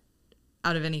 not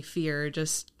out of any fear,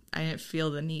 just I didn't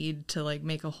feel the need to like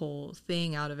make a whole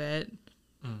thing out of it.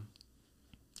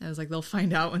 I was like, they'll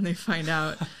find out when they find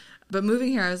out. But moving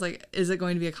here, I was like, is it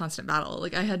going to be a constant battle?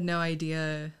 Like, I had no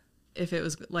idea if it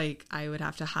was like I would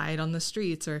have to hide on the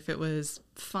streets or if it was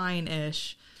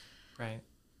fine-ish. Right.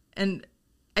 And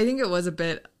I think it was a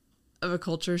bit of a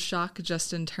culture shock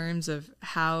just in terms of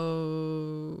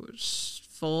how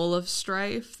full of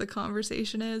strife the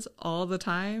conversation is all the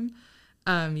time.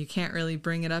 You can't really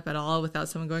bring it up at all without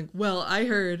someone going, well, I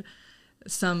heard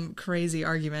some crazy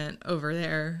argument over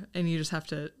there, and you just have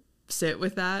to sit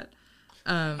with that.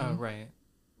 Oh, right.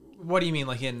 What do you mean,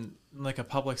 like in like a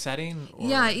public setting? Or?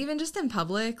 Yeah, even just in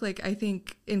public. Like, I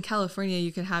think in California,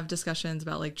 you could have discussions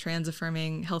about like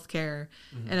trans-affirming healthcare,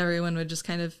 and everyone would just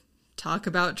kind of talk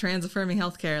about trans-affirming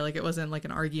healthcare like it wasn't like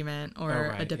an argument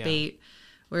or a debate. Yeah.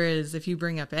 Whereas if you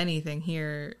bring up anything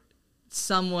here,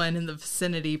 someone in the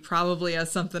vicinity probably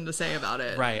has something to say about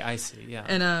it. Right, I see, yeah.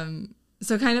 And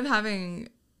so kind of having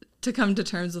to come to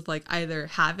terms with like either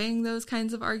having those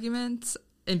kinds of arguments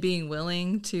and being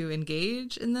willing to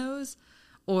engage in those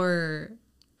or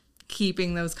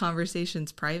keeping those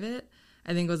conversations private,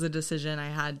 I think was a decision I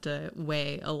had to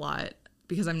weigh a lot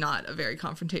because I'm not a very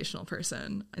confrontational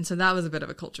person. And so that was a bit of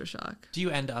a culture shock. Do you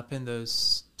end up in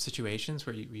those situations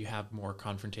where you have more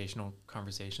confrontational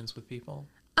conversations with people?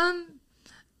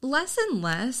 Less and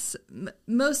less.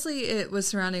 Mostly it was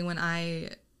surrounding when I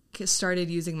started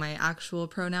using my actual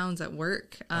pronouns at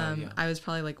work. I was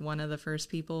probably like one of the first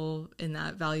people in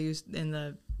that values in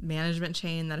the management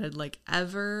chain that had like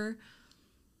ever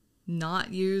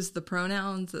not used the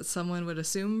pronouns that someone would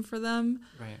assume for them.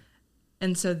 Right.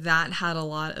 And so that had a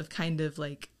lot of kind of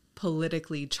like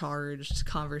politically charged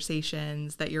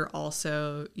conversations that you're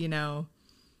also, you know,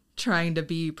 trying to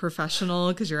be professional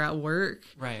because you're at work.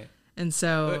 Right. And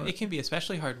so but it can be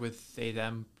especially hard with they,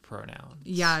 them pronouns.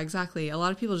 Yeah, exactly. A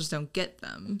lot of people just don't get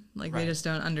them. Like they just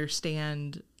don't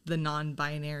understand the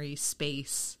non-binary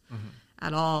space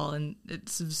at all. And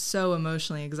it's so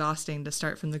emotionally exhausting to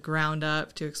start from the ground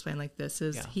up to explain like this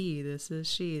is he, this is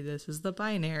she, this is the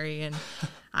binary, and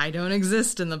I don't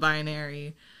exist in the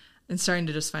binary. And starting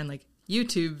to just find like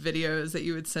YouTube videos that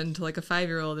you would send to like a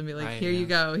 5-year-old and be like, here you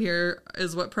go, here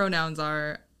is what pronouns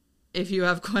are. If you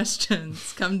have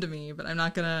questions, come to me, but I'm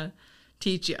not going to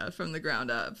teach you from the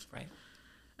ground up. Right.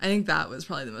 I think that was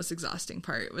probably the most exhausting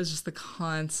part. It was just the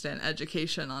constant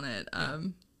education on it,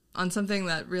 on something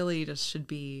that really just should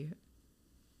be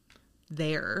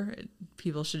there.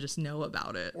 People should just know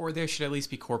about it. Or there should at least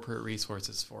be corporate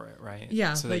resources for it, right?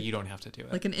 Yeah. So that you don't have to do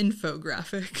it. Like an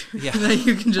infographic that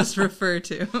you can just refer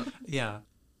to. Yeah.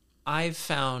 I've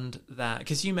found that,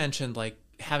 because you mentioned like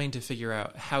having to figure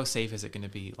out how safe is it going to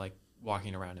be like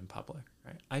walking around in public,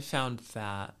 right? I found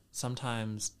that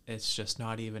sometimes it's just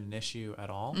not even an issue at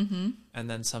all. And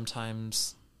then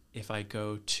sometimes if I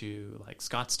go to like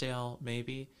Scottsdale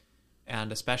maybe,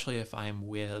 and especially if I'm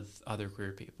with other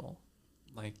queer people,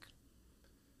 like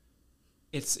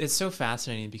it's so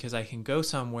fascinating because I can go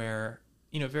somewhere,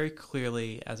 you know, very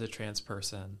clearly as a trans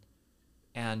person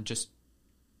and just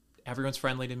everyone's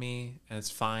friendly to me and it's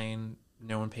fine.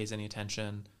 No one pays any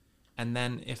attention. And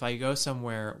then if I go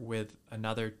somewhere with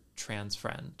another trans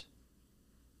friend,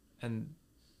 and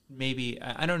maybe,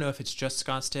 I don't know if it's just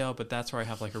Scottsdale, but that's where I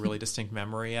have like a really distinct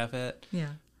memory of it. Yeah.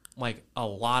 Like a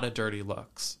lot of dirty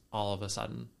looks all of a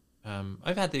sudden.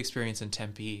 I've had the experience in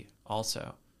Tempe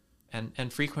also.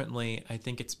 And frequently I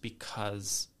think it's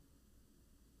because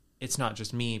it's not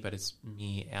just me, but it's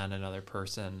me and another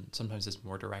person. Sometimes it's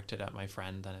more directed at my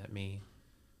friend than at me.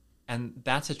 And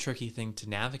that's a tricky thing to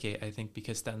navigate, I think,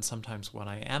 because then sometimes when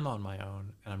I am on my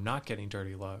own and I'm not getting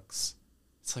dirty looks,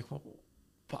 it's like, well,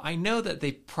 but I know that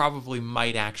they probably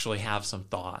might actually have some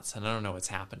thoughts, and I don't know what's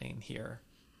happening here.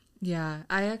 Yeah,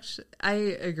 I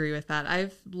agree with that.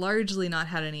 I've largely not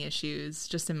had any issues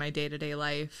just in my day-to-day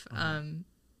life.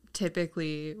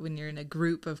 Typically, when you're in a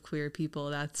group of queer people,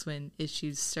 that's when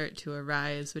issues start to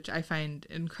arise, which I find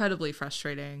incredibly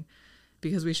frustrating.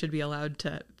 Because we should be allowed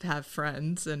to have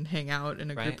friends and hang out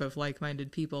in a group of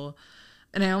like-minded people.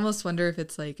 And I almost wonder if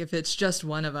it's like, if it's just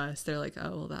one of us, they're like, oh,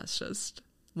 well, that's just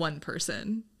one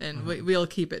person. And we'll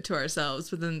keep it to ourselves.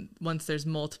 But then once there's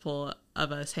multiple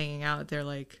of us hanging out, they're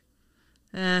like,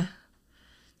 I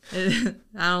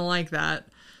don't like that.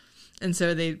 And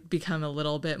so they become a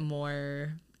little bit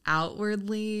more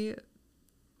outwardly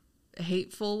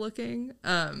hateful looking.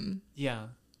 Yeah.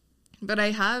 But I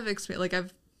have experienced, like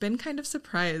I've been kind of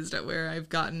surprised at where I've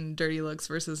gotten dirty looks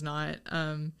versus not.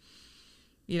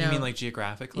 You mean like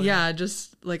geographically? Yeah,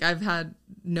 just like I've had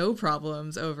no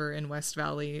problems over in West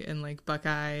Valley and like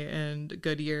Buckeye and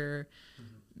Goodyear.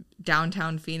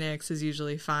 Downtown Phoenix is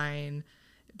usually fine.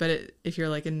 But if you're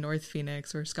like in North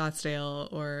Phoenix or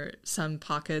Scottsdale or some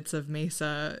pockets of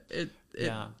Mesa,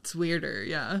 it's weirder.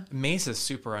 Yeah. Mesa's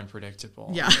super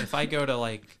unpredictable. Yeah. If I go to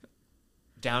like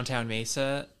downtown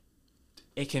Mesa,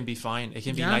 it can be fine. It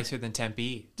can be nicer than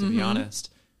Tempe, to be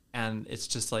honest. And it's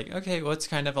just like, okay, well, it's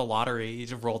kind of a lottery. You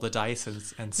just roll the dice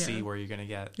and see where you're going to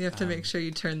get. You have to make sure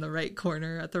you turn the right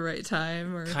corner at the right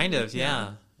time. Or kind of,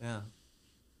 yeah.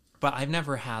 But I've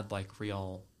never had like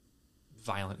real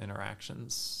violent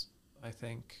interactions, I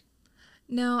think.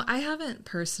 No, I haven't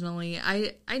personally.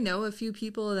 I know a few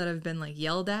people that have been like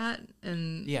yelled at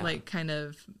and like kind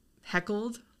of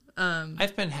heckled.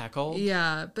 I've been heckled.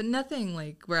 Yeah, but nothing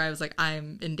like where I was like,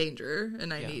 I'm in danger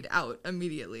and I need out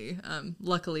immediately.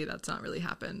 Luckily, that's not really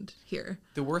happened here.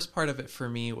 The worst part of it for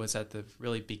me was at the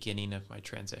really beginning of my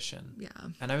transition. Yeah.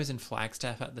 And I was in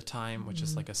Flagstaff at the time, which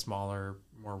is like a smaller,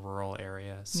 more rural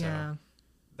area. So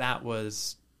that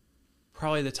was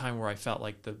probably the time where I felt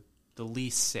like the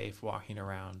least safe walking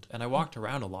around. And I walked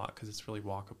around a lot because it's really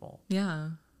walkable. Yeah.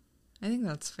 I think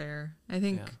that's fair. I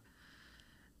think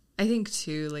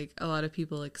too, like a lot of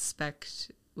people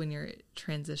expect when you're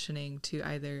transitioning to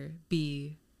either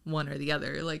be one or the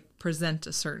other, like present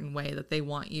a certain way that they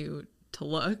want you to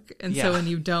look. And so when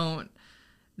you don't,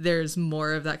 there's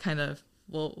more of that kind of,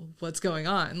 well, what's going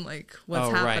on? Like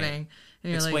what's happening? Right.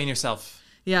 And you're explain yourself.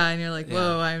 Yeah. And you're like,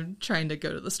 whoa, I'm trying to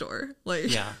go to the store.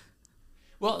 Like, yeah.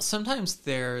 Well, sometimes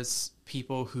there's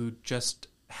people who just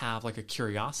have like a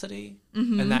curiosity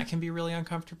and that can be really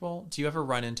uncomfortable. Do you ever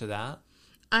run into that?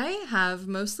 I have,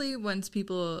 mostly once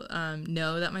people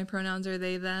know that my pronouns are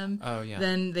they, them. Oh, yeah.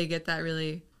 Then they get that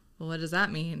really, well, what does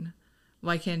that mean?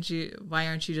 Why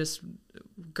aren't you just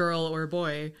girl or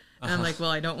boy? And I'm like,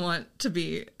 well, I don't want to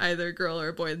be either girl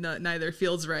or boy. Neither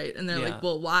feels right. And they're like,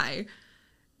 well, why?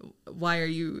 Why are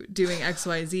you doing X,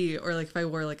 Y, Z? Or like if I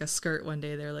wore like a skirt one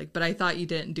day, they're like, but I thought you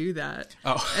didn't do that.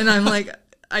 Oh. And I'm like,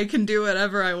 I can do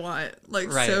whatever I want.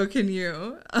 Like, so can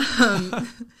you.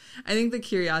 I think the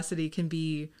curiosity can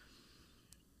be,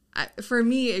 for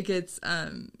me, it gets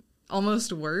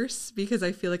almost worse because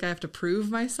I feel like I have to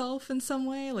prove myself in some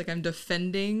way. Like I'm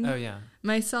defending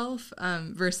myself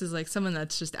versus like someone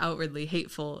that's just outwardly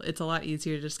hateful. It's a lot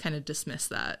easier to just kind of dismiss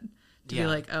that. To be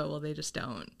like, oh, well, they just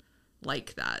don't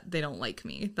like that. They don't like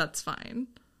me. That's fine.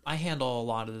 I handle a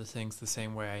lot of the things the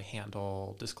same way I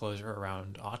handle disclosure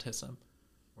around autism,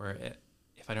 where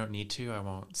if I don't need to, I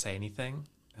won't say anything.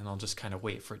 And I'll just kind of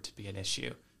wait for it to be an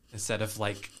issue instead of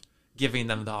like giving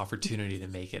them the opportunity to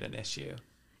make it an issue.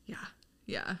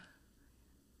 Yeah.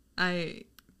 I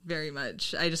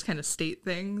just kind of state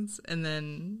things and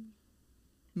then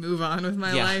move on with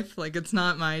my life. Like it's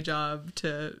not my job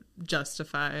to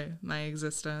justify my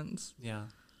existence. Yeah.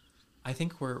 I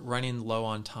think we're running low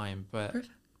on time, but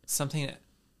something,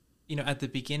 at the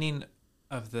beginning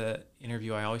of the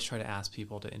interview, I always try to ask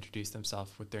people to introduce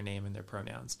themselves with their name and their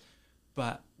pronouns.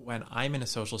 But when I'm in a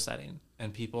social setting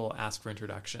and people ask for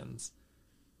introductions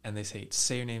and they say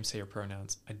your name, say your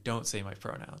pronouns, I don't say my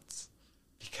pronouns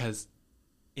because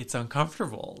it's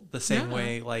uncomfortable. The same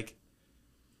way, like,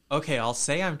 okay, I'll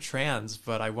say I'm trans,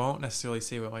 but I won't necessarily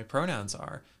say what my pronouns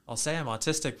are. I'll say I'm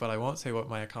autistic, but I won't say what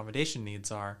my accommodation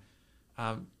needs are.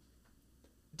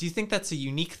 Do you think that's a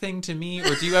unique thing to me,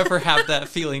 or do you ever have that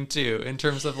feeling too, in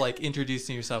terms of like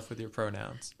introducing yourself with your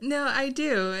pronouns? No, I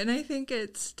do. And I think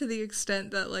it's to the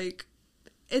extent that like,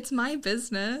 it's my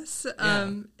business.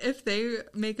 If they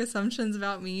make assumptions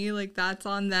about me, like that's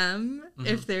on them.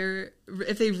 If they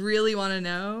really want to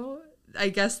know, I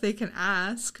guess they can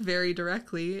ask very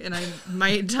directly and I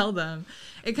might tell them.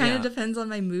 It kind of depends on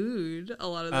my mood a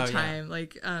lot of the time.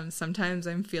 Like sometimes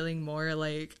I'm feeling more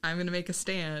like I'm going to make a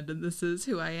stand and this is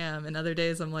who I am. And other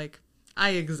days I'm like, I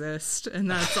exist and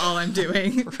that's all I'm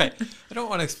doing. Right. I don't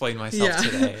want to explain myself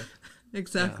today.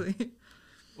 Exactly. Yeah.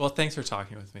 Well, thanks for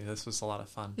talking with me. This was a lot of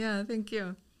fun. Yeah, thank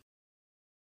you.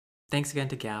 Thanks again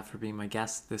to Gav for being my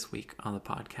guest this week on the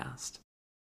podcast.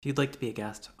 If you'd like to be a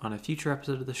guest on a future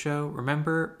episode of the show,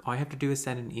 remember, all you have to do is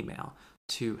send an email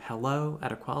to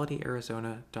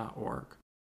hello@equalityarizona.org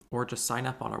or just sign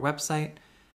up on our website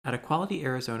at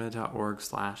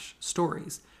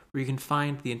equalityarizona.org/stories, where you can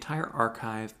find the entire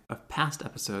archive of past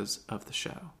episodes of the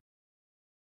show.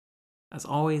 As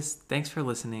always, thanks for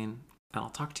listening, and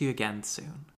I'll talk to you again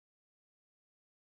soon.